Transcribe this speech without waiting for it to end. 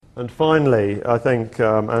And finally, I think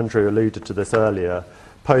Andrew alluded to this earlier,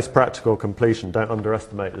 post-practical completion, don't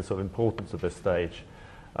underestimate the sort of importance of this stage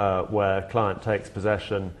where client takes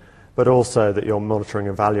possession, but also that you're monitoring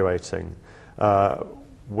and evaluating.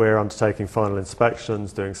 We're undertaking final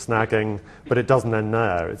inspections, doing snagging, but it doesn't end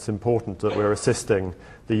there. It's important that we're assisting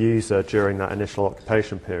the user during that initial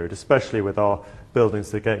occupation period, especially with our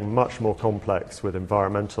buildings that are getting much more complex with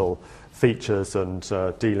environmental features and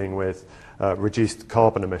dealing with reduced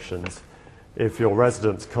carbon emissions. If your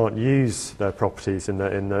residents can't use their properties in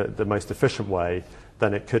the most efficient way,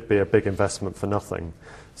 then it could be a big investment for nothing.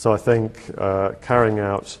 So I think carrying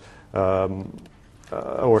out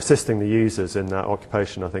or assisting the users in that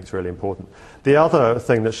occupation, I think, is really important. The other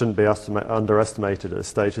thing that shouldn't be underestimated at this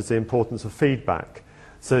stage is the importance of feedback,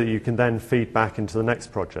 so that you can then feed back into the next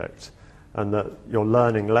project, and that you're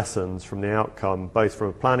learning lessons from the outcome, both from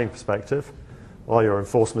a planning perspective, while your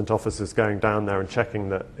enforcement officers going down there and checking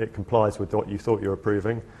that it complies with what you thought you were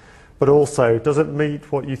approving, but also, does it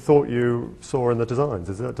meet what you thought you saw in the designs?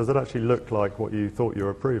 Does it actually look like what you thought you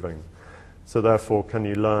were approving? So therefore, can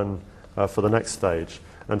you learn for the next stage?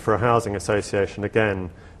 And for a housing association, again,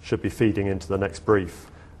 should be feeding into the next brief.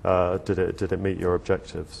 Did it meet your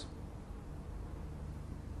objectives?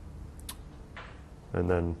 And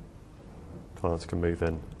then clients can move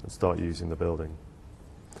in and start using the building.